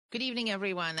Good evening,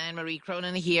 everyone. Anne-Marie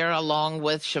Cronin here, along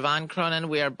with Siobhan Cronin.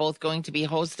 We are both going to be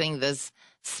hosting this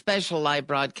special live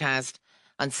broadcast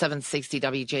on 760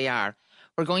 WJR.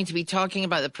 We're going to be talking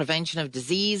about the prevention of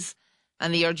disease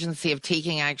and the urgency of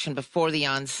taking action before the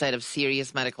onset of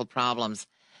serious medical problems.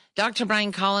 Dr.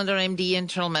 Brian Kolender, MD,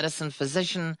 internal medicine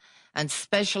physician and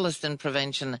specialist in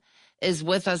prevention, is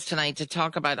with us tonight to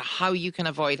talk about how you can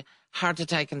avoid heart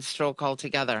attack and stroke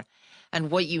altogether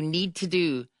and what you need to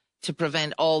do to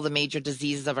prevent all the major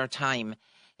diseases of our time.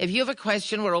 If you have a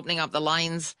question, we're opening up the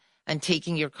lines and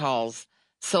taking your calls.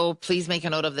 So please make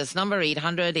a note of this number,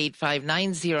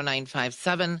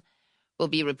 800-859-0957. We'll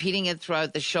be repeating it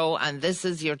throughout the show, and this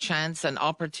is your chance, an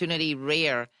opportunity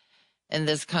rare in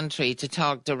this country to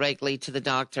talk directly to the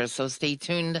doctor. So stay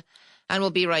tuned, and we'll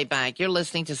be right back. You're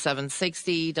listening to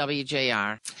 760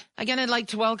 WJR. Again, I'd like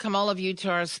to welcome all of you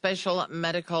to our special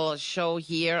medical show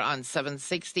here on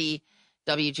 760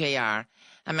 WJR.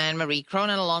 I'm Anne-Marie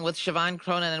Cronin along with Siobhan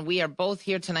Cronin, and we are both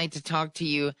here tonight to talk to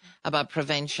you about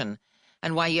prevention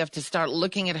and why you have to start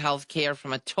looking at healthcare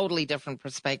from a totally different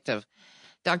perspective.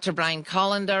 Dr. Brian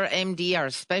Kolender, MD,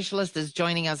 our specialist, is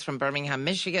joining us from Birmingham,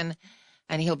 Michigan,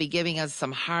 and he'll be giving us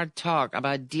some hard talk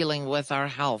about dealing with our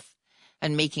health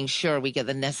and making sure we get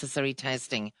the necessary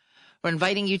testing. We're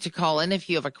inviting you to call in if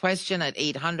you have a question at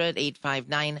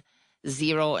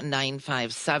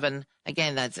 800-859-0957.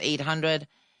 Again, that's 800-859-0957.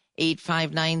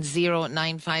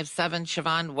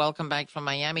 Siobhan, welcome back from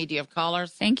Miami. Do you have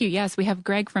callers? Thank you. Yes, we have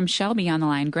Greg from Shelby on the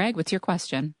line. Greg, what's your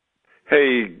question?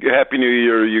 Hey, Happy New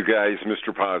Year, you guys,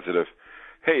 Mr. Positive.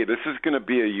 Hey, this is going to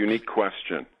be a unique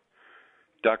question.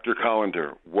 Dr.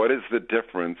 Kolender, what is the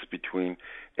difference between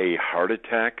a heart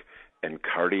attack and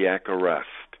cardiac arrest?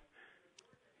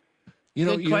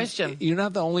 Good question. You're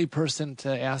not the only person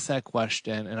to ask that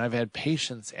question, and I've had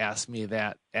patients ask me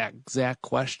that exact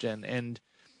question. And,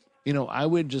 I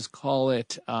would just call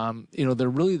it, they're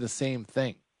really the same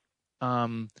thing.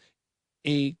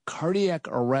 A cardiac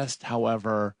arrest,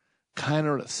 however, kind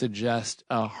of suggests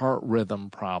a heart rhythm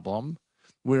problem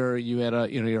where you had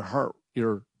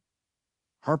your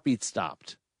heartbeat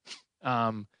stopped.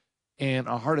 And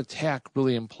a heart attack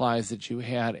really implies that you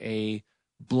had a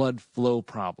blood flow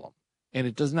problem. And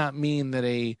it does not mean that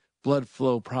a blood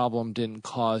flow problem didn't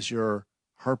cause your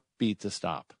heartbeat to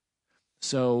stop.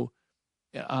 So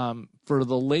for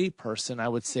the lay person, I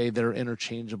would say they're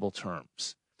interchangeable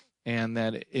terms, and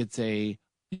that it's a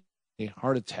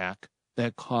heart attack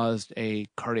that caused a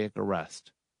cardiac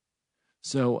arrest.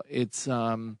 So it's,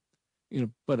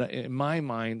 but in my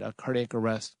mind, a cardiac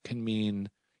arrest can mean,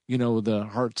 the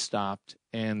heart stopped,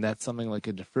 and that's something like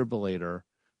a defibrillator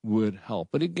would help.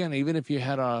 But again, even if you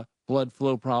had a blood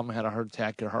flow problem, had a heart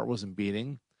attack, your heart wasn't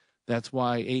beating. That's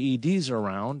why AEDs are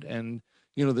around. And,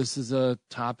 this is a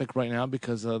topic right now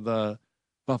because of the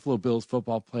Buffalo Bills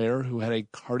football player who had a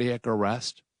cardiac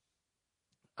arrest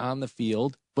on the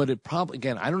field. But it probably,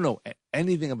 again, I don't know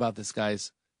anything about this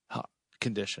guy's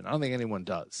condition. I don't think anyone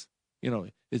does.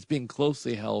 It's being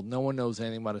closely held. No one knows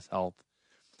anything about his health.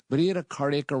 But he had a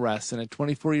cardiac arrest, and at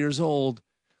 24 years old,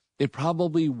 it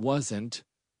probably wasn't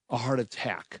a heart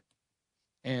attack.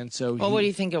 And so what do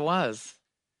you think it was?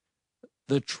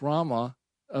 The trauma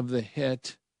of the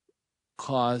hit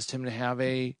caused him to have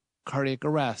a cardiac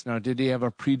arrest. Now, did he have a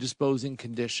predisposing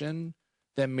condition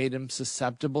that made him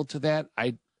susceptible to that?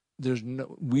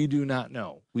 We do not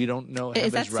know. We don't know.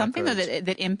 Is that something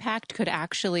that impact could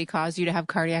actually cause you to have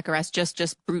cardiac arrest?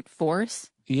 Just brute force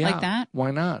like that?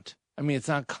 Why not? I mean, it's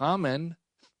not common,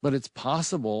 but it's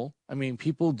possible. I mean,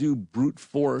 people do brute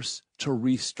force to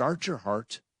restart your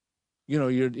heart.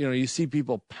 You see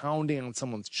people pounding on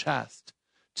someone's chest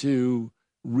to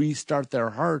restart their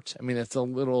heart. I mean, it's a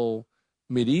little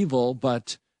medieval,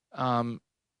 but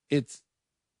it's,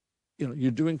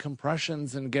 you're doing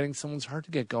compressions and getting someone's heart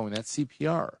to get going. That's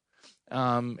CPR.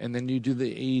 And then you do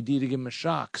the AED to give them a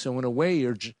shock. So in a way,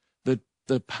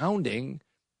 the pounding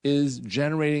is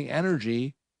generating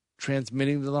energy,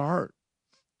 transmitting to the heart.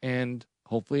 And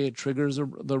hopefully it triggers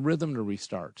the rhythm to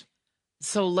restart.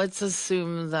 So let's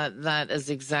assume that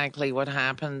is exactly what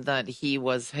happened, that he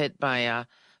was hit by a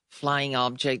flying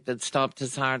object that stopped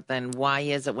his heart. Then why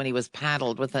is it when he was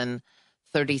paddled within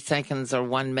 30 seconds or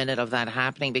 1 minute of that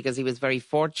happening? Because he was very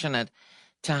fortunate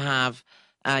to have,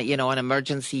 an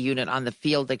emergency unit on the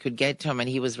field that could get to him, and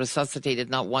he was resuscitated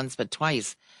not once but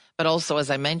twice. But also,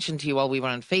 as I mentioned to you while we were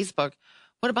on Facebook,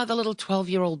 what about the little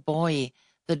 12-year-old boy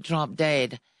that dropped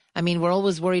dead? I mean, we're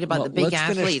always worried about the big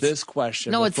athletes. Let's finish this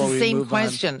question. No, it's the same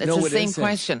question. It's the same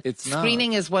question. It's not.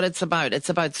 Screening is what it's about. It's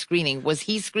about screening. Was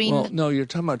he screened? Well, no, you're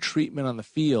talking about treatment on the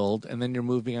field, and then you're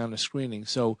moving on to screening.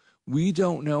 So we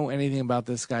don't know anything about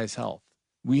this guy's health.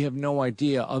 we have no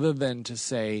idea other than to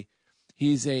say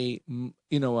he's a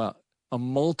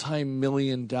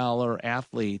multi-million-dollar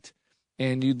athlete,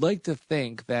 and you'd like to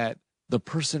think that the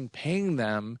person paying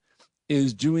them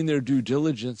is doing their due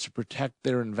diligence to protect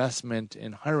their investment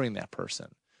in hiring that person.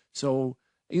 So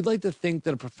you'd like to think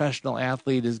that a professional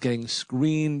athlete is getting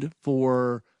screened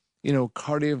for,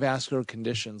 cardiovascular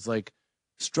conditions like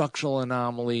structural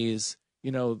anomalies,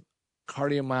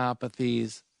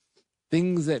 cardiomyopathies,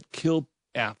 things that kill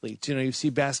athletes. You see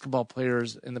basketball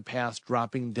players in the past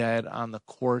dropping dead on the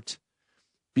court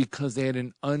because they had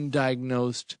an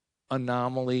undiagnosed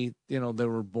anomaly, they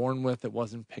were born with that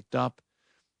wasn't picked up.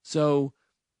 So,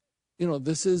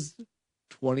 this is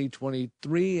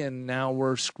 2023, and now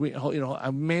we're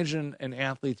imagine an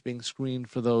athlete's being screened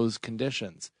for those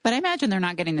conditions. But I imagine they're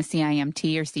not getting the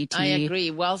CIMT or CT. I agree.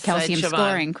 Well said, calcium Siobhan.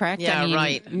 scoring, correct? Yeah,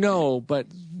 right. No, but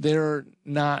they're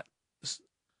not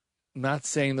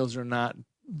saying those are not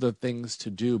the things to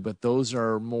do, but those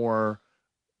are more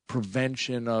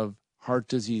prevention of heart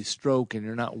disease, stroke, and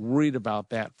you're not worried about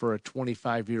that for a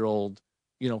 25-year-old,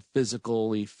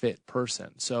 physically fit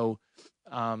person. So,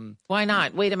 why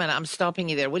not? Wait a minute. I'm stopping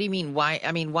you there. What do you mean? Why?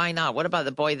 I mean, why not? What about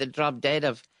the boy that dropped dead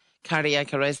of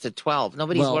cardiac arrest at 12?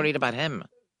 Nobody's worried about him.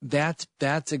 That's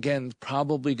again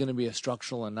probably going to be a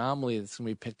structural anomaly that's going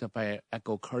to be picked up by an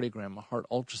echocardiogram, a heart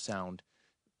ultrasound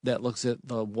that looks at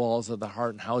the walls of the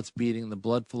heart and how it's beating, the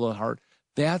blood flow of the heart.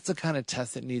 That's the kind of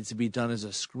test that needs to be done as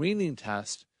a screening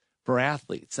test for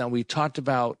athletes. Now, we talked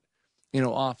about,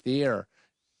 off the air,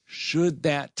 should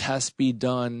that test be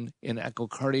done in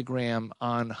echocardiogram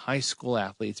on high school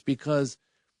athletes? Because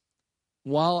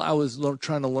while I was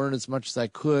trying to learn as much as I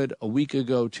could a week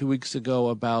ago, 2 weeks ago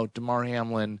about Damar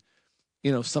Hamlin,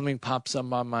 something pops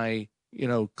up on my,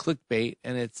 clickbait,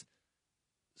 and it's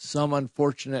some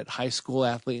unfortunate high school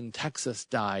athlete in Texas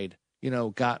died,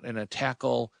 got in a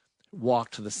tackle,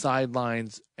 walked to the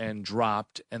sidelines and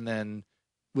dropped, and then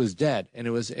was dead. And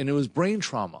it was brain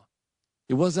trauma.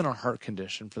 It wasn't a heart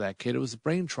condition for that kid. It was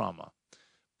brain trauma.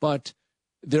 But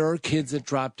there are kids that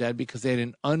drop dead because they had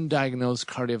an undiagnosed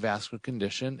cardiovascular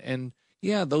condition. And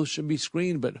yeah, those should be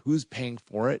screened, but who's paying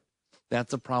for it?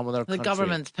 That's a problem with our country. The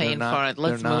government's paying for it.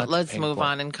 Let's move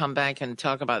on and come back and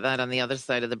talk about that on the other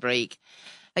side of the break.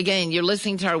 Again, you're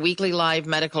listening to our weekly live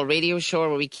medical radio show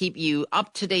where we keep you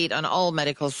up to date on all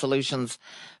medical solutions,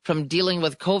 from dealing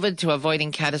with COVID to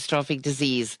avoiding catastrophic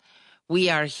disease. We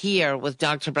are here with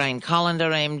Dr. Brian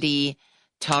Kolender, MD,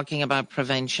 talking about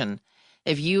prevention.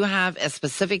 If you have a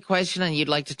specific question and you'd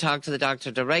like to talk to the doctor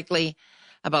directly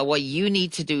about what you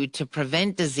need to do to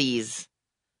prevent disease,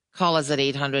 call us at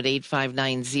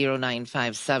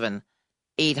 800-859-0957,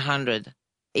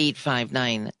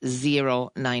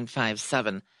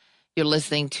 800-859-0957. You're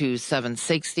listening to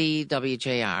 760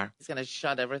 WJR. It's going to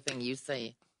shut everything you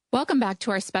say. Welcome back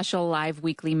to our special live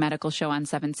weekly medical show on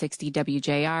 760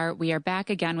 WJR. We are back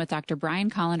again with Dr. Brian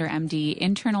Kolender, MD,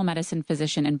 internal medicine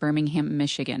physician in Birmingham,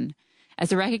 Michigan.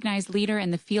 As a recognized leader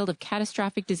in the field of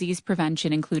catastrophic disease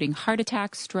prevention, including heart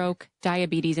attack, stroke,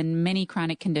 diabetes, and many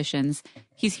chronic conditions,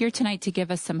 he's here tonight to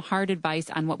give us some hard advice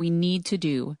on what we need to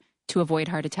do to avoid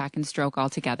heart attack and stroke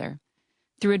altogether.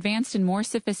 Through advanced and more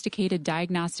sophisticated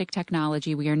diagnostic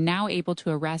technology, we are now able to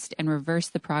arrest and reverse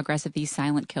the progress of these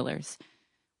silent killers.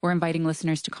 We're inviting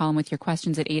listeners to call in with your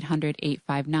questions at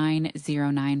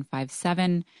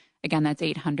 800-859-0957. Again, that's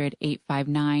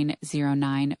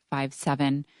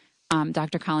 800-859-0957.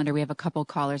 Dr. Kolender, we have a couple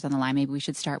callers on the line. Maybe we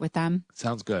should start with them.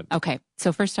 Sounds good. Okay.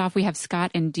 So first off, we have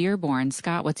Scott in Dearborn.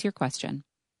 Scott, what's your question?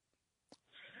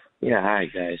 Yeah,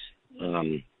 hi, guys.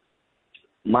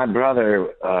 My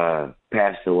brother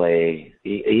passed away.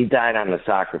 He died on the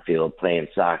soccer field playing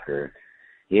soccer.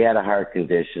 He had a heart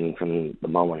condition from the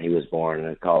moment he was born,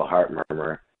 and called a heart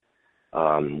murmur,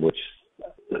 which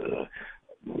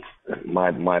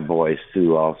my boys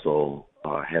too also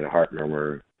had a heart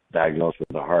murmur, diagnosed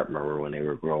with a heart murmur when they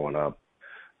were growing up.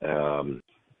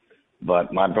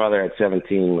 But my brother at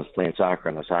 17 was playing soccer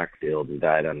on the soccer field and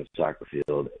died on the soccer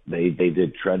field. They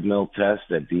did treadmill tests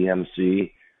at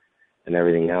BMC and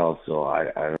everything else. So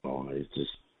I don't know. It's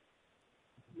just.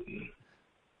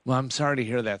 Well, I'm sorry to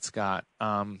hear that, Scott.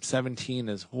 17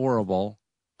 is horrible.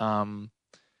 And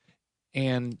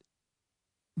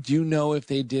do you know if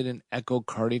they did an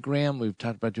echocardiogram? We've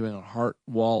talked about doing a heart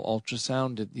wall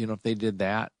ultrasound. Did you know if they did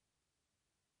that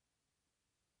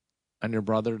on your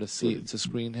brother to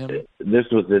screen him? This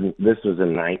was in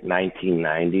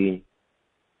 1990.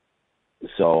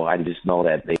 So I just know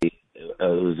that it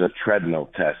was a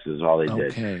treadmill test is all they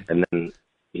did. And then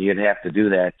you'd have to do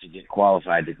that to get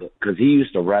qualified to go, because he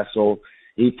used to wrestle.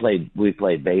 We played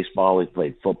baseball, we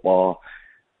played football.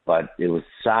 But it was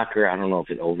soccer. I don't know if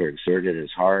it overexerted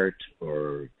his heart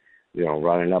or,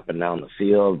 running up and down the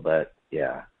field. But,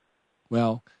 yeah.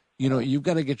 Well, you've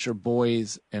got to get your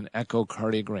boys an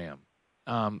echocardiogram.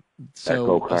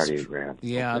 Echocardiogram.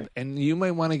 Yeah, okay. and you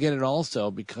might want to get it also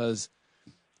because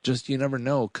you never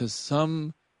know, because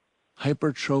some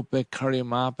hypertrophic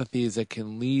cardiomyopathies that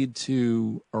can lead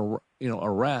to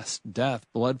arrest, death,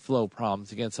 blood flow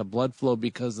problems. Again, it's a blood flow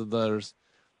because of there's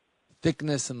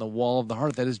thickness in the wall of the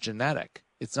heart that is genetic.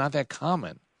 It's not that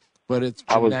common, but it's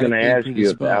genetically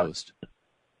predisposed.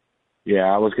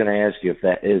 I was going to ask you if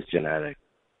that is genetic.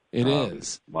 It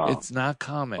is. Wow. It's not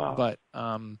common, Wow. but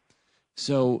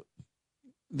so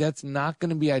that's not going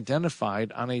to be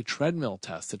identified on a treadmill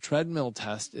test. The treadmill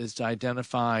test is to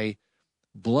identify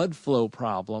blood flow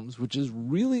problems, which is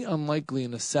really unlikely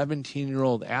in a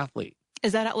 17-year-old athlete.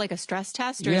 Is that like a stress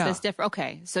test, or is this different?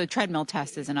 Okay, so treadmill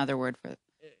test is another word for it.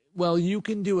 Well, you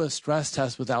can do a stress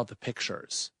test without the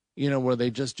pictures, where they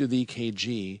just do the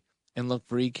EKG and look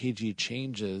for EKG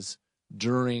changes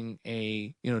during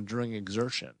during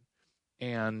exertion.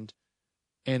 And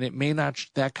it may not,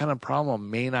 that kind of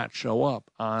problem may not show up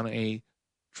on a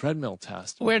treadmill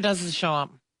test. Where does it show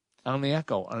up? On the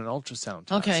echo, on an ultrasound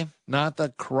test. Okay. Not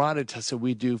the carotid test that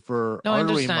we do for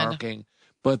artery marking,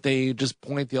 but they just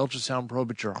point the ultrasound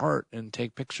probe at your heart and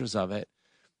take pictures of it.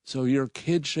 So your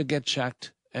kid should get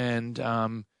checked, and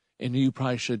you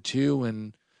probably should too,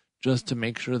 and just to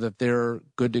make sure that they're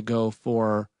good to go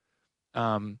for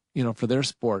for their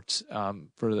sports,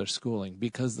 for their schooling,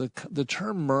 because the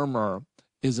term murmur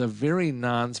is a very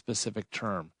non-specific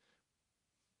term.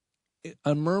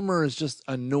 A murmur is just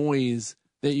a noise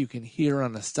that you can hear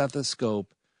on a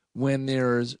stethoscope when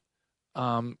there's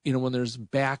when there's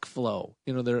backflow,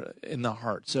 there in the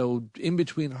heart. So in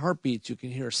between heartbeats, you can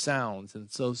hear sounds,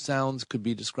 and so sounds could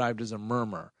be described as a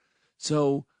murmur.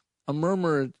 So a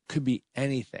murmur could be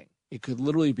anything. It could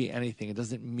literally be anything. It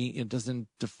doesn't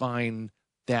define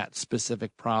that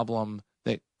specific problem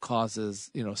that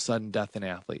causes, sudden death in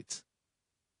athletes.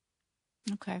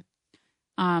 Okay.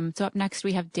 So up next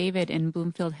we have David in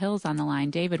Bloomfield Hills on the line.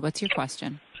 David, what's your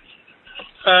question?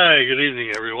 Hi, good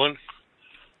evening, everyone.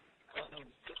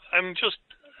 I'm just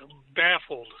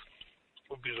baffled,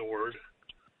 would be the word,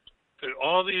 that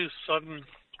all these sudden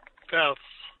deaths,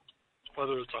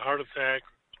 whether it's a heart attack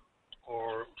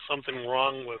or something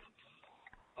wrong with,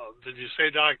 did you say,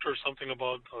 doctor, something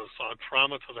about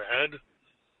trauma to the head?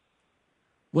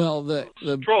 Well, the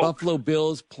Buffalo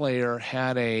Bills player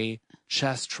had a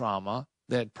chest trauma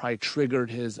that probably triggered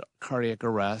his cardiac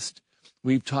arrest.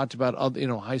 We've talked about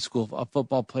high school, a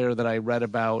football player that I read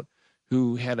about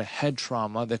who had a head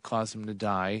trauma that caused him to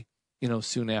die,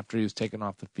 soon after he was taken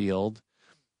off the field.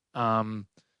 Right,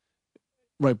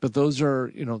 but those are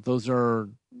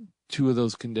two of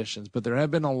those conditions. But there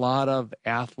have been a lot of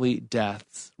athlete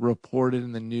deaths reported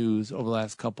in the news over the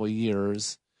last couple of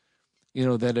years,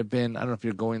 that have been, I don't know if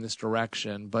you're going this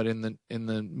direction, but in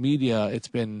the media, it's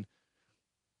been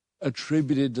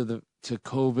attributed to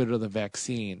COVID or the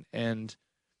vaccine. And,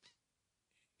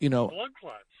 blood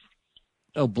clots.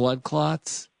 Oh, blood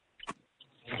clots?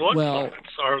 Blood clots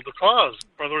are the cause,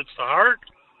 whether it's the heart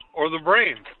or the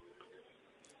brain.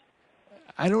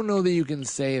 I don't know that you can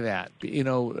say that,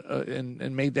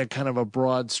 and make that kind of a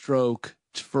broad stroke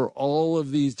for all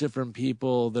of these different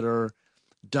people that are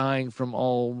dying from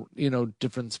all,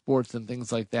 different sports and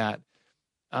things like that.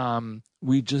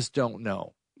 We just don't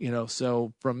know,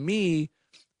 So from me,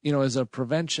 as a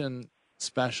prevention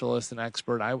specialist and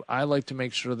expert, I like to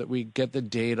make sure that we get the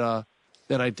data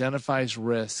that identifies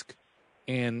risk.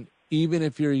 And even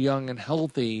if you're young and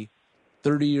healthy,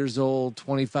 30 years old,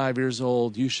 25 years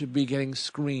old, you should be getting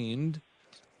screened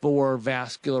for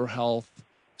vascular health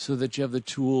so that you have the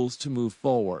tools to move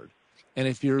forward. And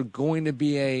if you're going to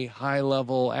be a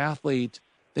high-level athlete,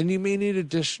 then you may need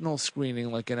additional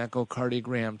screening like an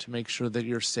echocardiogram to make sure that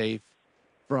you're safe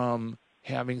from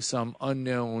having some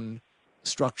unknown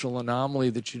structural anomaly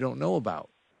that you don't know about.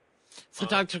 So,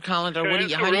 Dr. Kolender,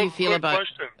 how do you feel about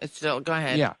it? Still, go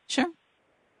ahead. Yeah, sure.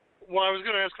 Well, I was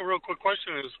going to ask a real quick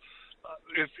question is,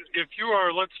 if you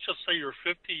are, let's just say you're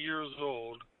 50 years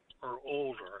old or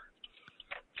older,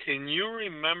 can you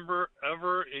remember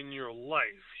ever in your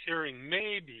life hearing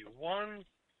maybe one,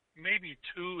 maybe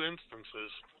two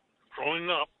instances growing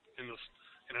up in the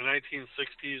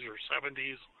 1960s or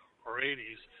 70s or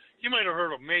 80s, you might have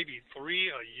heard of maybe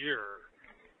 3 a year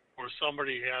where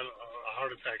somebody had a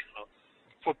heart attack on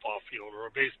a football field or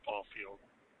a baseball field.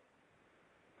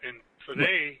 And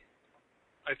today,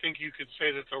 I think you could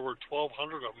say that there were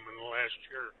 1,200 of them in the last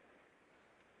year.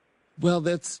 Well,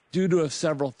 that's due to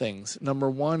several things. Number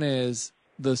one is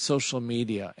the social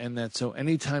media, and that so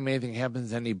anytime anything happens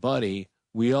to anybody,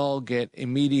 we all get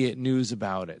immediate news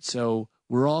about it. So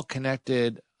we're all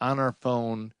connected on our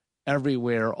phone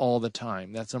everywhere all the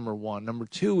time. That's number one. Number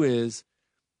two is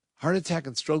heart attack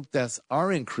and stroke deaths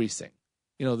are increasing.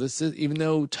 This is, even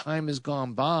though time has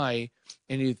gone by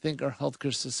and you think our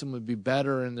healthcare system would be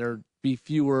better and there'd be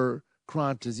fewer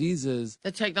chronic diseases.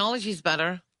 The technology's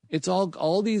better. It's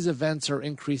all these events are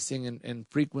increasing in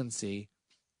frequency.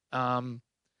 And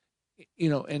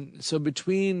so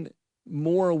between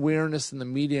more awareness in the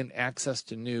media and access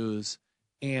to news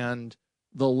and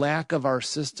the lack of our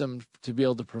system to be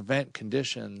able to prevent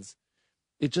conditions,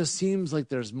 it just seems like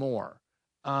there's more.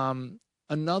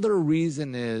 Another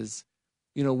reason is,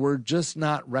 we're just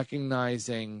not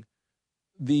recognizing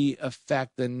the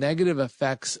negative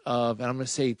effects of, and I'm going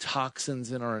to say,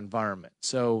 toxins in our environment.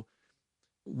 So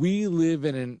we live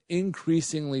in an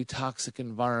increasingly toxic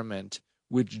environment,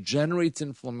 which generates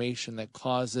inflammation that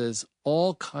causes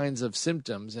all kinds of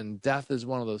symptoms, and death is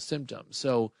one of those symptoms.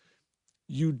 So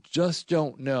you just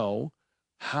don't know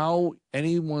how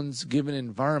anyone's given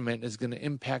environment is going to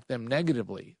impact them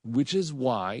negatively, which is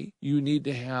why you need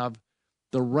to have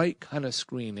the right kind of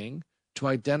screening to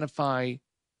identify,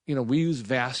 we use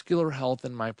vascular health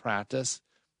in my practice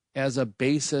as a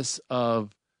basis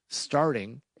of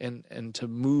starting and to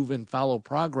move and follow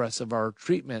progress of our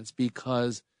treatments,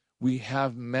 because we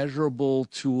have measurable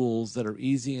tools that are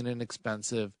easy and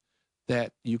inexpensive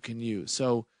that you can use.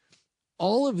 So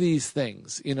all of these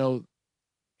things,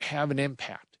 have an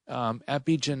impact.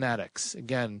 Epigenetics,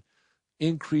 again,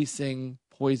 increasing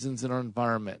poisons in our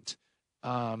environment.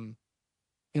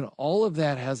 All of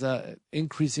that has a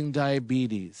increasing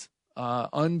diabetes,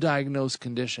 undiagnosed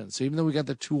conditions. So even though we got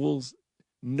the tools,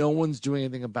 no one's doing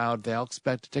anything about it. They all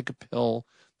expect to take a pill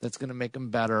that's going to make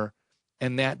them better.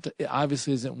 And that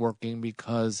obviously isn't working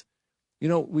because,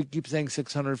 we keep saying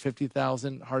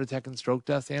 650,000 heart attack and stroke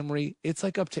deaths, Anne-Marie. It's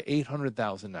like up to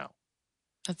 800,000 now.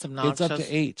 That's obnoxious. It's up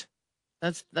to 8.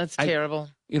 That's terrible.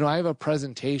 I have a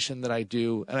presentation that I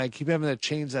do, and I keep having to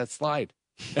change that slide.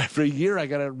 Every year I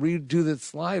got to redo that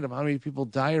slide of how many people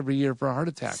die every year for a heart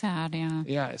attack. Sad, yeah.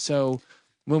 Yeah, so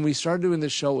when we started doing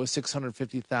this show, it was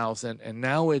 650,000, and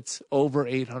now it's over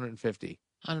 850.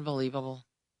 Unbelievable.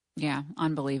 Yeah,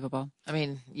 unbelievable. I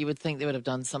mean, you would think they would have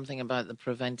done something about the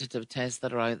preventative tests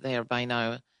that are out there by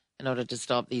now in order to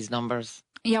stop these numbers.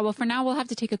 Yeah, well, for now, we'll have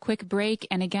to take a quick break.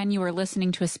 And again, you are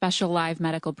listening to a special live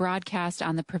medical broadcast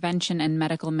on the prevention and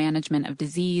medical management of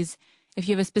disease. If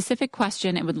you have a specific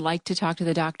question and would like to talk to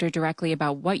the doctor directly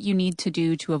about what you need to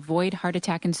do to avoid heart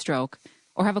attack and stroke,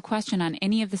 or have a question on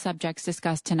any of the subjects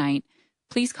discussed tonight,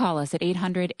 please call us at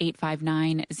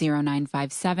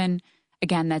 800-859-0957.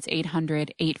 Again, that's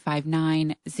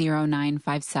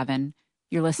 800-859-0957.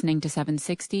 You're listening to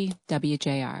 760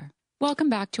 WJR. Welcome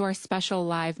back to our special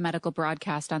live medical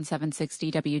broadcast on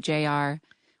 760 WJR.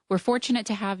 We're fortunate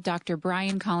to have Dr.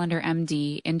 Brian Kolender,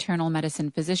 MD, internal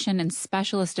medicine physician and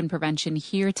specialist in prevention,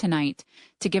 here tonight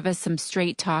to give us some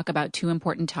straight talk about two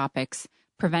important topics,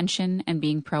 prevention and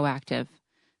being proactive.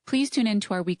 Please tune in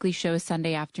to our weekly show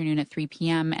Sunday afternoon at 3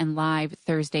 p.m. and live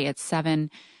Thursday at 7.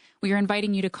 We are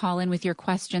inviting you to call in with your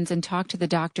questions and talk to the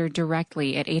doctor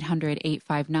directly at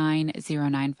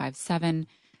 800-859-0957.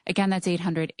 Again, that's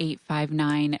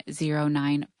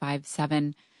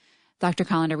 800-859-0957. Dr.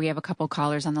 Kolender, we have a couple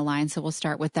callers on the line, so we'll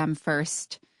start with them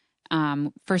first.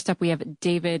 First up, we have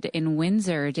David in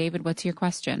Windsor. David, what's your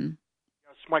question?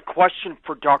 Yes, my question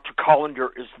for Dr. Kolender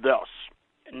is this,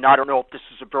 and I don't know if this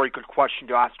is a very good question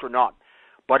to ask or not,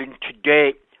 but in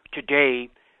today,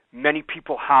 many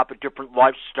people have a different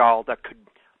lifestyle that could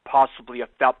possibly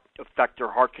affect their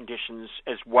heart conditions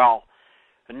as well.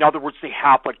 In other words, they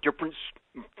have like different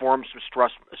forms of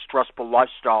stressful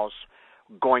lifestyles,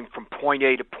 going from point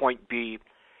A to point B,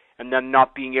 and then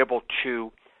not being able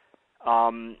to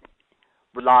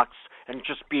relax and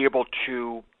just be able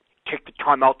to take the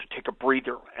time out to take a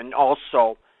breather. And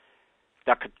also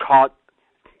that could cause,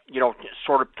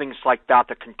 sort of things like that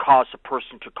can cause a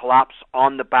person to collapse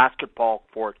on the basketball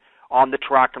court, on the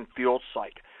track and field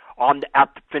site,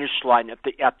 at the finish line at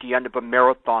the end of a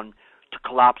marathon, to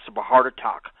collapse of a heart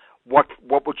attack. What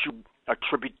would you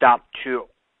attribute that to?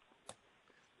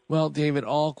 Well, David,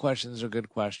 all questions are good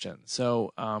questions.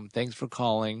 So thanks for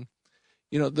calling.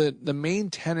 The main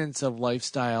tenets of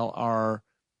lifestyle are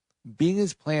being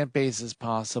as plant-based as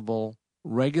possible,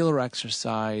 regular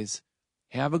exercise,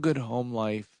 have a good home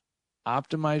life,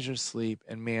 optimize your sleep,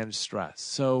 and manage stress.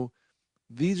 So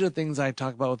these are things I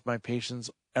talk about with my patients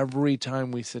every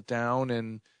time we sit down,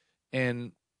 and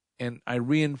and I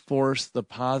reinforce the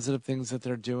positive things that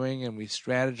they're doing, and we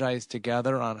strategize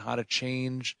together on how to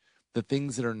change the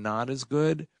things that are not as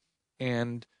good.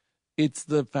 And it's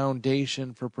the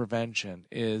foundation for prevention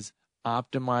is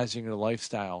optimizing your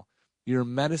lifestyle. Your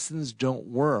medicines don't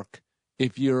work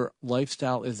if your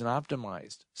lifestyle isn't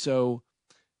optimized. So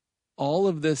all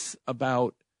of this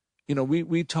about,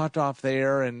 we talked off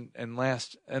there and in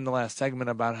the last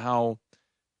segment about how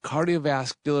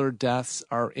cardiovascular deaths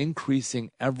are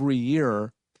increasing every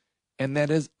year, and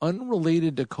that is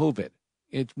unrelated to COVID.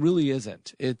 It really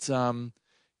isn't. It's, in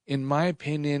my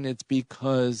opinion, it's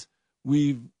because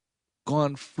we've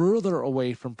gone further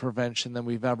away from prevention than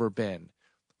we've ever been.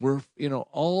 We're,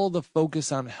 all the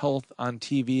focus on health on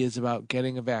TV is about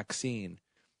getting a vaccine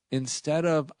instead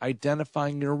of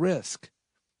identifying your risk.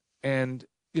 And,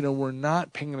 we're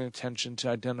not paying attention to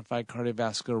identify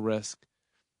cardiovascular risk.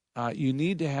 You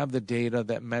need to have the data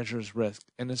that measures risk.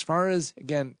 And as far as,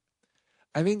 again,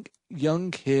 I think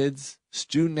young kids,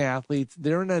 student athletes,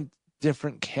 they're in a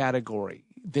different category.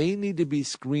 They need to be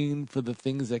screened for the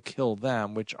things that kill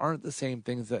them, which aren't the same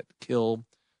things that kill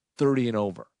 30 and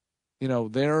over.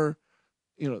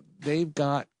 They've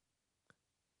got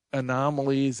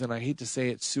anomalies, and I hate to say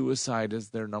it, suicide is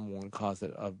their number one cause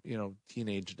of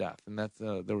teenage death. And that's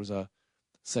there was a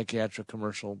psychiatric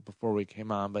commercial before we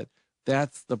came on, but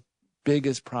that's the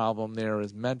biggest problem there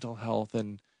is mental health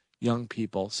in young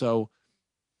people. So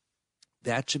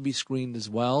that should be screened as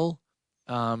well.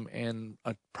 And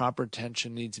a proper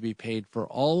attention needs to be paid for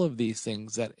all of these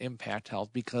things that impact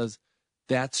health, because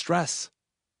that's stress,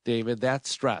 David, that's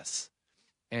stress.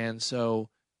 And so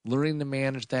learning to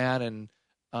manage that and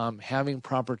having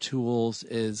proper tools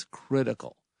is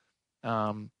critical.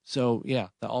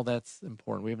 All that's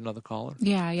important. We have another caller.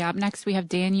 Yeah. Up next, we have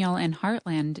Daniel in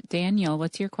Heartland. Daniel,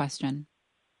 what's your question?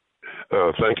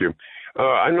 Thank you.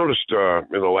 I noticed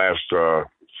in the last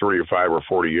 3 or 5 or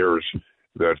 40 years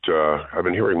that I've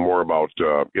been hearing more about,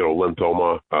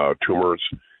 lymphoma tumors.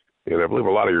 And I believe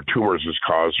a lot of your tumors is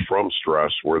caused from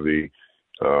stress, whether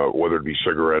it be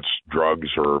cigarettes, drugs,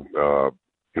 or,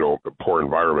 poor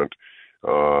environment,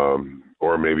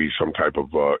 or maybe some type of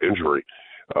injury,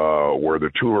 where the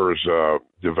tumors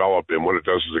develop. And what it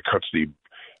does is it cuts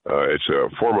it's a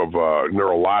form of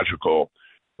neurological,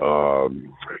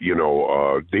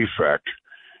 defect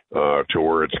to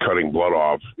where it's cutting blood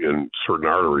off in certain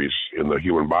arteries in the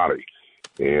human body.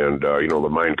 And, the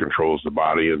mind controls the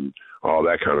body and all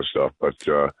that kind of stuff. But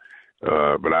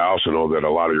I also know that a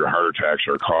lot of your heart attacks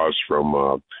are caused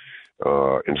from,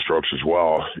 and strokes as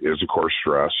well, is of course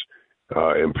stress.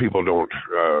 And people don't,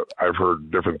 I've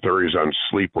heard different theories on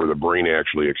sleep where the brain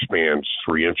actually expands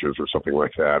 3 inches or something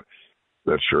like that.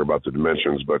 Not sure about the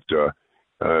dimensions, but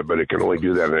it can only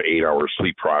do that in an 8-hour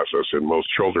sleep process. And most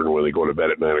children, when they go to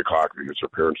bed at 9 o'clock because their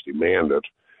parents demand it.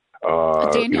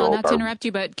 Daniel, not to interrupt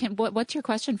you, but what's your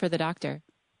question for the doctor?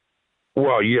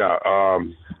 Well, yeah.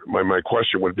 My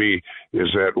question would be,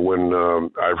 is that when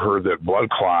I've heard that blood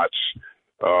clots,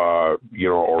 or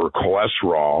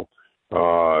cholesterol,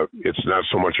 it's not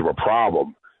so much of a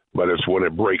problem, but it's when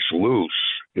it breaks loose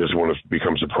is when it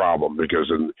becomes a problem, because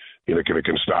then it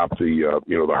can stop the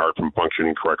heart from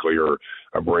functioning correctly, or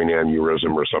a brain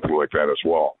aneurysm or something like that as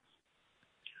well.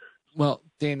 Well,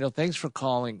 Daniel, thanks for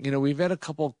calling. We've had a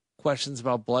couple questions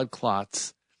about blood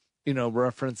clots,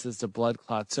 references to blood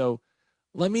clots. So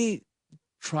let me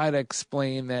try to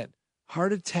explain that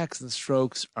heart attacks and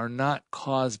strokes are not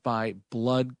caused by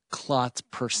blood clots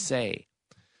per se.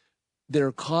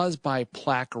 They're caused by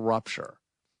plaque rupture.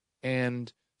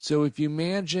 And so if you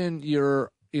imagine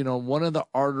one of the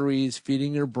arteries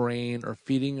feeding your brain or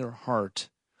feeding your heart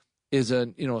is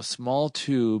a small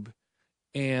tube,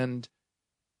 and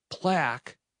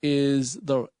plaque is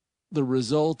the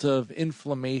result of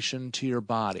inflammation to your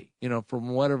body, from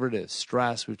whatever it is,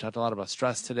 stress. We've talked a lot about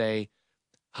stress today,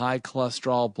 high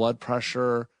cholesterol, blood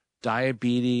pressure,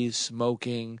 diabetes,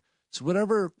 smoking. So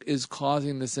whatever is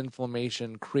causing this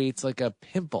inflammation creates like a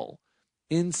pimple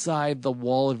inside the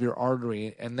wall of your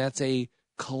artery, and that's a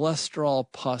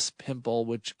cholesterol pus pimple,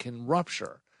 which can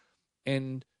rupture.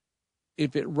 And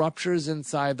if it ruptures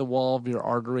inside the wall of your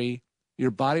artery,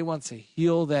 your body wants to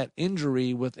heal that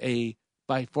injury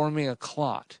by forming a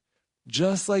clot.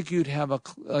 Just like you'd have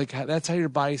that's how your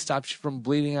body stops you from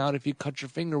bleeding out if you cut your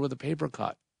finger with a paper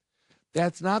cut.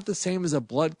 That's not the same as a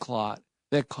blood clot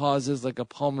that causes like a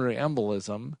pulmonary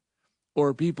embolism,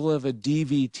 or people have a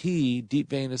DVT, deep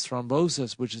venous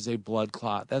thrombosis, which is a blood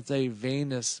clot. That's a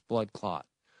venous blood clot.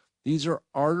 These are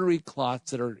artery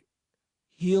clots that are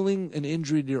healing an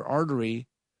injury to your artery,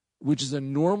 which is a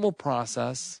normal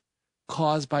process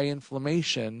caused by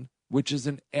inflammation which is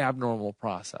an abnormal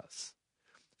process.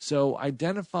 So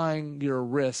identifying your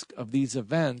risk of these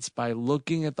events by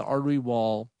looking at the artery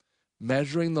wall,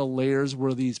 measuring the layers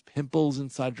where these pimples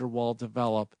inside your wall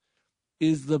develop,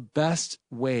 is the best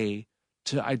way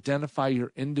to identify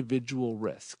your individual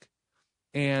risk.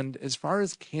 And as far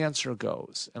as cancer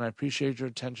goes, and I appreciate your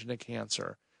attention to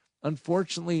cancer,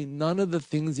 unfortunately, none of the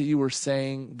things that you were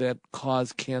saying that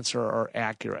cause cancer are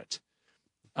accurate.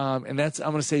 And that's,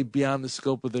 I'm going to say, beyond the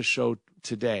scope of this show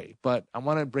today. But I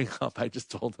want to bring up, I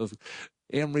just told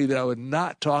Anne-Marie that I would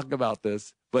not talk about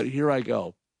this, but here I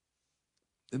go.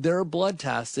 There are blood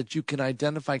tests that you can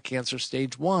identify cancer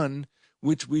stage 1,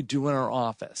 which we do in our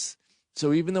office.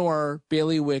 So even though our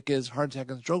bailiwick is heart attack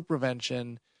and stroke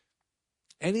prevention,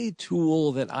 any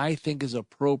tool that I think is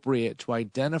appropriate to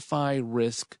identify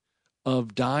risk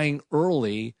of dying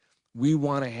early, we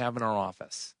want to have in our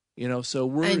office. So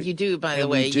and you do, by the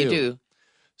way, you do.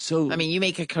 So, I mean, you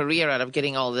make a career out of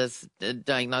getting all this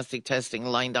diagnostic testing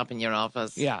lined up in your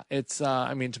office. Yeah, it's,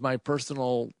 to my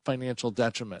personal financial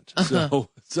detriment.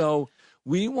 So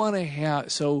we want to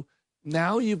have, so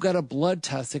now you've got a blood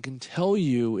test that can tell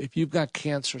you if you've got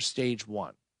cancer stage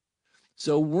 1.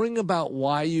 So worrying about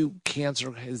why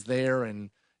cancer is there, and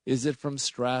is it from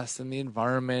stress and the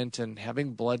environment and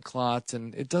having blood clots,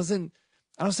 and I don't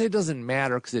say it doesn't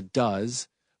matter, because it does.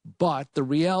 But the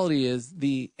reality is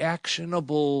the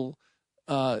actionable,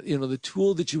 the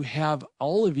tool that you have,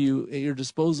 all of you at your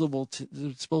disposal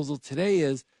today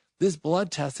is this blood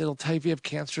test. It'll tell you if you have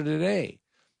cancer today,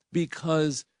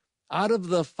 because out of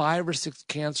the 5 or 6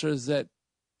 cancers that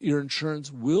your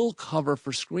insurance will cover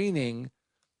for screening,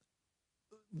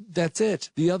 that's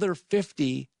it. The other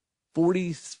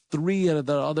 43 out of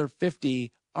the other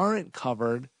 50 aren't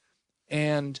covered.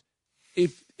 And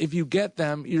if you get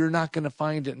them, you're not going to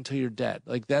find it until you're dead.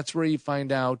 Like, that's where you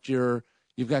find out you've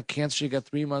got cancer, you got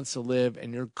 3 months to live,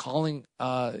 and you're calling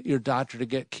your doctor to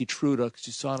get Keytruda because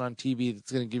you saw it on TV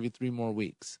that's going to give you 3 more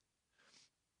weeks.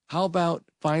 How about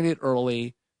find it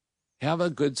early, have a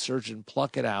good surgeon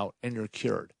pluck it out, and you're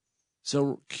cured.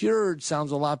 So cured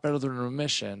sounds a lot better than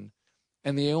remission,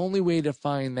 and the only way to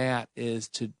find that is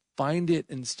to find it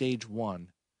in stage 1.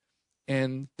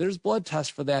 And there's blood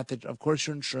tests for that, of course,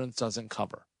 your insurance doesn't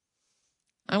cover.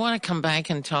 I want to come back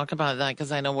and talk about that,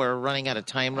 because I know we're running out of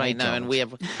time right now, and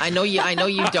I know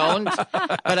you don't,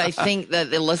 but I think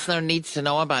that the listener needs to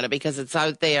know about it, because it's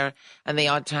out there, and they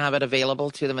ought to have it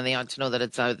available to them, and they ought to know that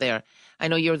it's out there. I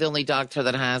know you're the only doctor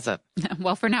that has it.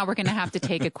 Well, for now, we're going to have to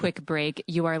take a quick break.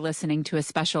 You are listening to a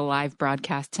special live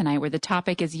broadcast tonight where the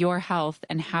topic is your health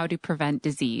and how to prevent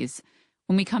disease.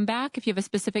 When we come back, if you have a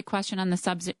specific question on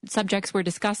the subjects we're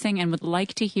discussing and would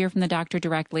like to hear from the doctor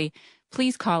directly,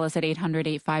 please call us at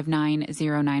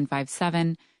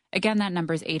 800-859-0957. Again, that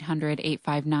number is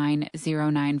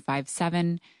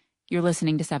 800-859-0957. You're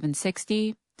listening to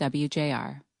 760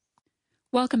 WJR.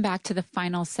 Welcome back to the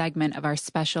final segment of our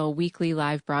special weekly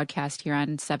live broadcast here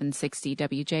on 760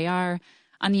 WJR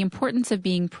on the importance of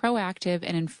being proactive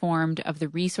and informed of the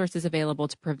resources available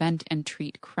to prevent and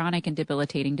treat chronic and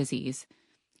debilitating disease.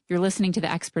 You're listening to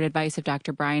the expert advice of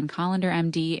Dr. Brian Kolender,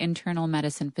 MD, internal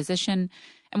medicine physician,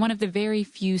 and one of the very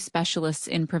few specialists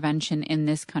in prevention in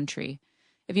this country.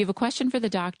 If you have a question for the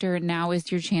doctor, now is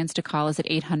your chance to call us at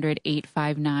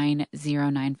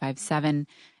 800-859-0957.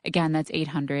 Again, that's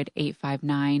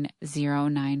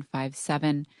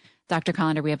 800-859-0957. Dr.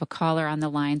 Kolender, we have a caller on the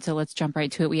line, so let's jump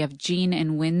right to it. We have Jean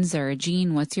in Windsor.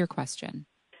 Jean, what's your question?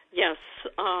 Yes,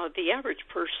 the average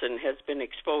person has been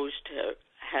exposed to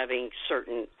having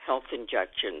certain health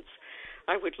injections.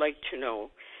 I would like to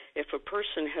know if a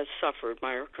person has suffered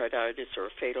myocarditis or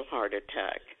a fatal heart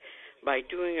attack. By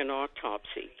doing an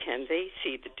autopsy, can they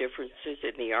see the differences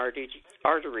in the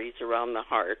arteries around the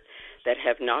heart that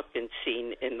have not been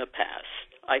seen in the past?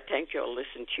 I thank you. I'll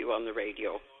listen to you on the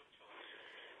radio.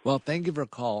 Well, thank you for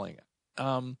calling.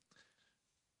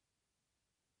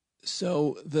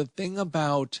 So the thing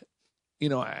about,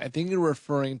 I think you're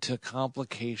referring to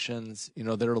complications,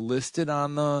 that are listed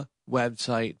on the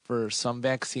website for some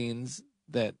vaccines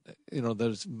that,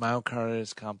 there's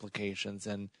myocarditis complications.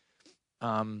 And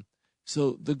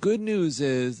so the good news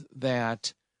is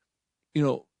that,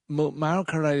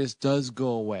 myocarditis does go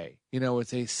away.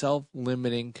 It's a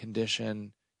self-limiting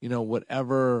condition,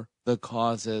 whatever the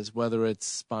cause is, whether it's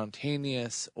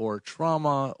spontaneous or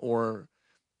trauma or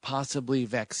possibly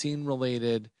vaccine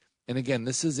related. And again,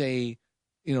 this is a,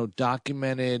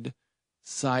 documented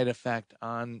side effect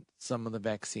on some of the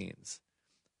vaccines.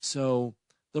 So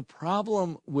the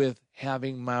problem with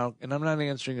having and I'm not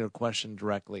answering your question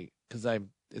directly because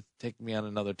it's taking me on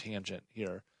another tangent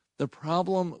here. the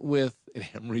problem with, and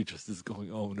Emery just is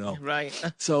going, oh no. Right.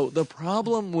 So the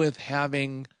problem with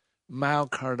having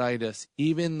myocarditis,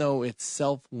 even though it's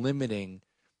self-limiting,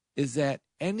 is that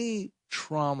any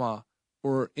trauma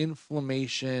or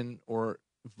inflammation or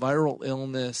viral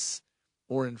illness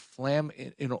or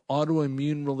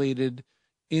autoimmune related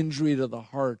injury to the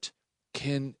heart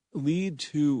can lead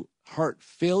to heart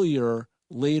failure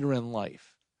later in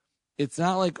life. It's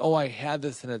not like, oh, I had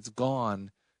this and it's gone.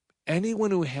 Anyone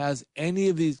who has any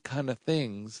of these kind of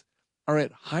things are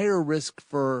at higher risk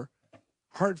for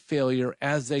heart failure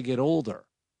as they get older.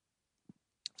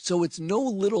 So it's no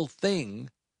little thing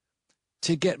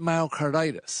to get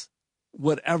myocarditis,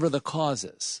 whatever the cause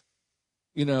is,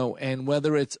 and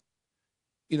whether it's,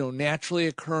 naturally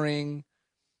occurring,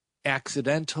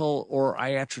 accidental, or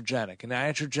iatrogenic. And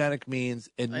iatrogenic means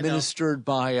administered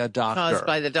by a doctor. Caused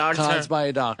by the doctor. Caused by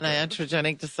a doctor. An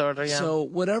iatrogenic disorder, yeah. So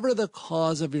whatever the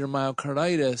cause of your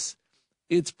myocarditis,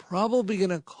 it's probably going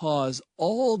to cause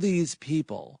all these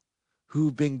people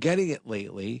who've been getting it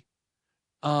lately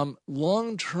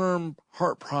long-term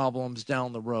heart problems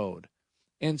down the road.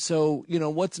 And so,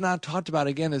 what's not talked about,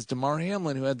 again, is Damar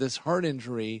Hamlin, who had this heart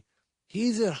injury.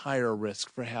 He's at higher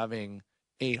risk for having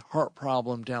a heart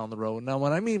problem down the road. Now,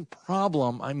 when I mean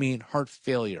problem, I mean heart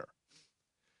failure.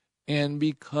 And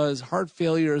because heart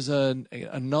failure is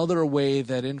another way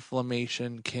that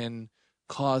inflammation can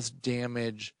cause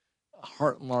damage,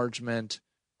 heart enlargement,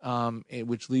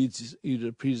 which leads you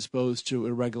to predispose to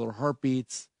irregular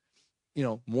heartbeats,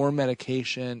 more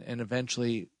medication, and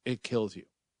eventually it kills you.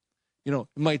 It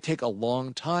might take a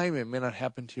long time. It may not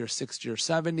happen to your 60 or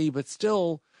 70, but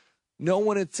still, no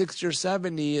one at 60 or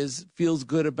 70 feels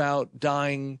good about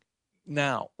dying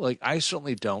now. Like, I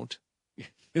certainly don't,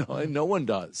 and no one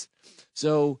does.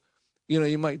 So,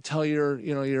 you might tell your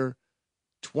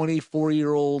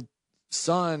 24-year-old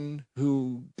son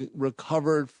who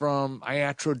recovered from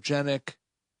iatrogenic,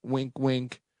 wink,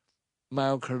 wink,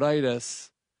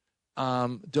 myocarditis,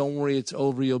 don't worry, it's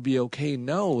over, you'll be okay.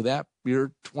 No, that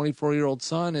your 24-year-old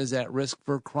son is at risk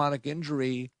for chronic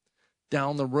injury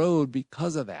down the road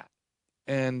because of that.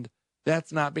 And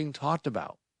that's not being talked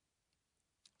about.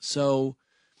 So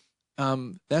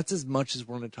that's as much as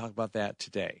we're going to talk about that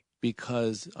today,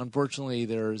 because unfortunately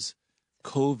there's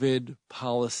COVID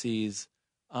policies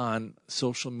on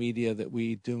social media that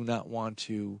we do not want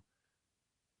to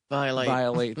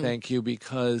violate. Thank you,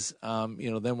 because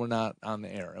then we're not on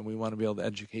the air, and we want to be able to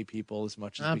educate people as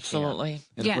much as we can. Absolutely.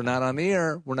 And if we're not on the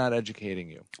air, we're not educating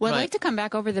you. Well, I'd like to come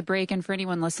back over the break, and for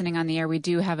anyone listening on the air, we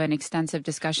do have an extensive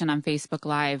discussion on Facebook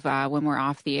Live when we're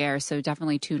off the air, so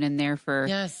definitely tune in there for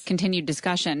continued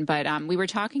discussion. But we were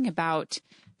talking about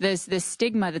this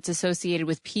stigma that's associated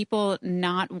with people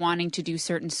not wanting to do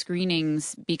certain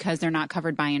screenings because they're not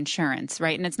covered by insurance,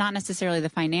 right? And it's not necessarily the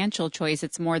financial choice.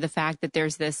 It's more the fact that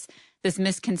there's this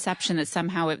misconception that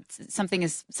somehow something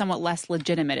is somewhat less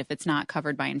legitimate if it's not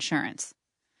covered by insurance.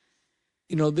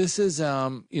 This is,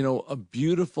 a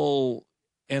beautiful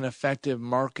and effective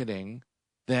marketing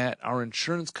that our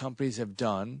insurance companies have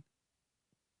done.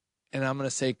 And I'm going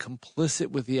to say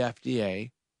complicit with the FDA,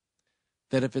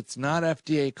 that if it's not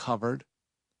FDA covered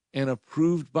and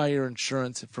approved by your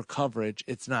insurance for coverage,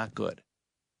 it's not good.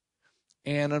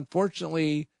 And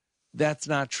unfortunately, that's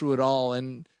not true at all.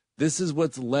 And this is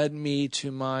what's led me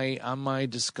to my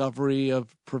discovery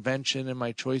of prevention and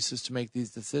my choices to make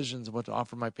these decisions of what to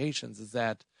offer my patients, is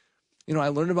that, I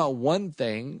learned about one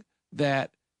thing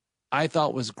that I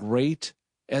thought was great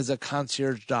as a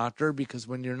concierge doctor, because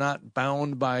when you're not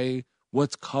bound by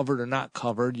what's covered or not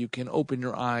covered, you can open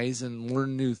your eyes and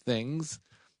learn new things.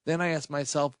 Then I asked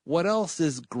myself, what else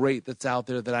is great that's out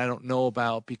there that I don't know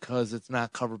about because it's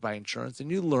not covered by insurance? And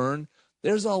you learn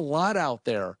there's a lot out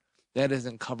there that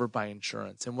isn't covered by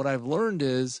insurance. And what I've learned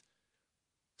is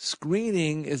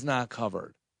screening is not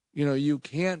covered. You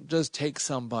can't just take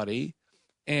somebody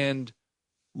and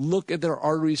look at their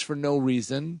arteries for no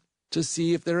reason to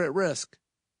see if they're at risk,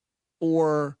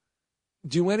 or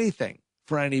do anything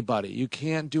for anybody. You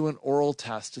can't do an oral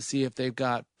test to see if they've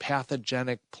got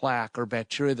pathogenic plaque or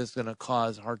bacteria that's going to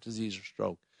cause heart disease or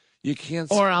stroke. You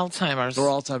can't or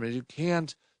Alzheimer's. You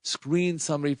can't screen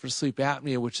somebody for sleep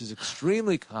apnea, which is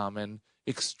extremely common,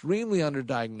 extremely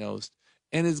underdiagnosed,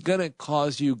 and is going to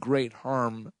cause you great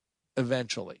harm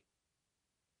eventually.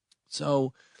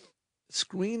 So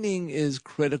screening is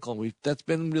critical. That's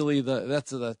been really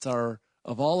that's our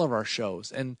of all of our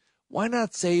shows. And why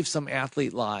not save some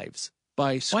athlete lives?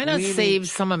 Why not save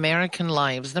some American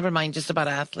lives? Never mind just about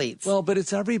athletes. Well, but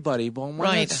it's everybody. Well,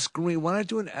 why not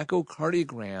do an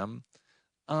echocardiogram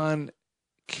on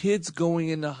kids going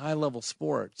into high-level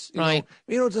sports. Right.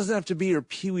 It doesn't have to be your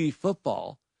peewee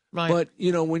football. Right. But,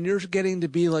 when you're getting to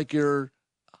be like your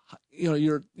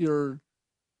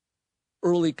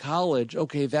early college,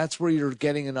 okay, that's where you're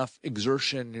getting enough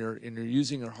exertion and you're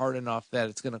using your heart enough that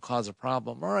it's going to cause a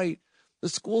problem. All right, the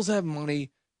schools have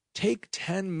money. Take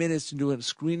 10 minutes to do a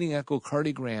screening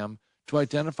echocardiogram to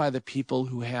identify the people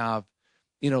who have,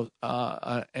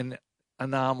 an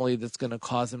anomaly that's going to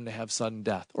cause them to have sudden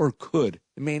death, or could.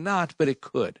 It may not, but it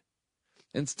could.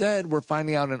 Instead, we're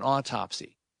finding out in an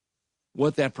autopsy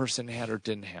what that person had or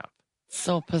didn't have.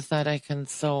 So pathetic and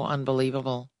so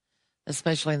unbelievable,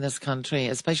 especially in this country,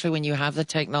 especially when you have the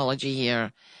technology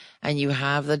here and you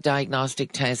have the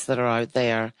diagnostic tests that are out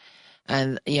there.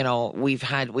 And, we've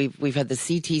had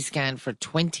the CT scan for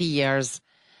 20 years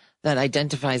that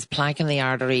identifies plaque in the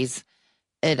arteries.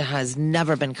 It has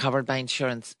never been covered by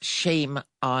insurance. Shame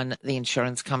on the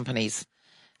insurance companies.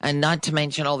 And not to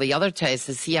mention all the other tests,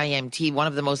 the CIMT, one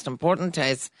of the most important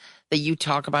tests that you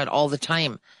talk about all the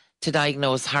time to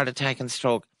diagnose heart attack and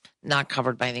stroke, not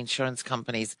covered by the insurance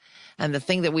companies. And the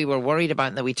thing that we were worried about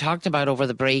and that we talked about over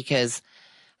the break is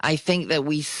I think that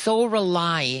we so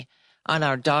rely on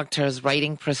our doctors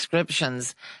writing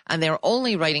prescriptions, and they're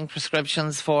only writing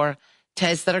prescriptions for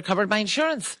tests that are covered by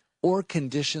insurance. Or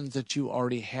conditions that you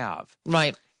already have.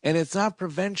 Right. And it's not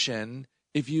prevention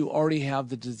if you already have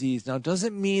the disease. Now, it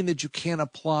doesn't mean that you can't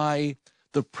apply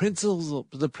the principles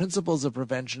of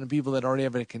prevention to people that already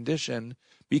have a condition,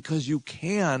 because you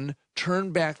can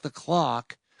turn back the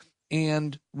clock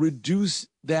and reduce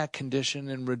that condition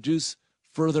and reduce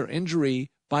further injury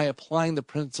by applying the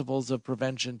principles of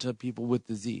prevention to people with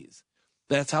disease.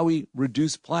 That's how we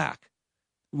reduce plaque.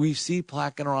 We see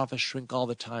plaque in our office shrink all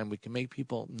the time. We can make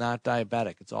people not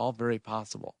diabetic. It's all very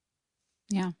possible.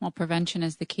 Yeah, well, prevention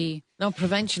is the key. No,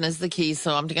 prevention is the key.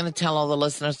 So I'm going to tell all the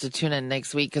listeners to tune in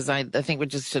next week, because I think we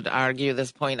just should argue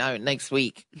this point out next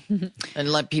week and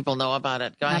let people know about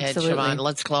it. Go Absolutely. ahead, Siobhan.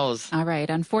 Let's close. All right.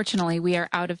 Unfortunately, we are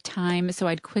out of time. So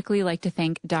I'd quickly like to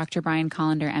thank Dr. Brian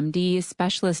Kolender, MD,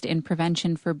 specialist in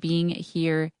prevention, for being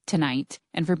here tonight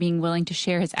and for being willing to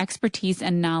share his expertise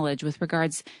and knowledge with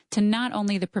regards to not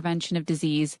only the prevention of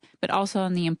disease, but also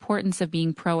on the importance of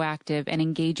being proactive and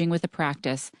engaging with a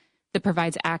practice that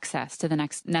provides access to the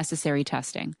next necessary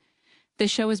testing. This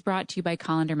show is brought to you by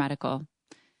Kolender Medical.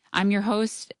 I'm your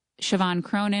host, Siobhan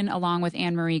Cronin, along with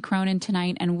Anne-Marie Cronin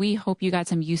tonight, and we hope you got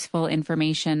some useful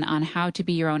information on how to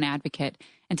be your own advocate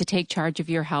and to take charge of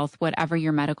your health, whatever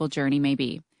your medical journey may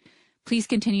be. Please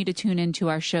continue to tune in to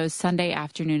our shows Sunday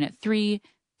afternoon at 3,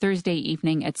 Thursday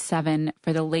evening at 7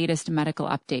 for the latest medical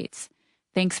updates.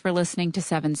 Thanks for listening to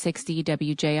 760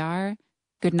 WJR.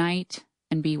 Good night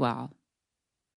and be well.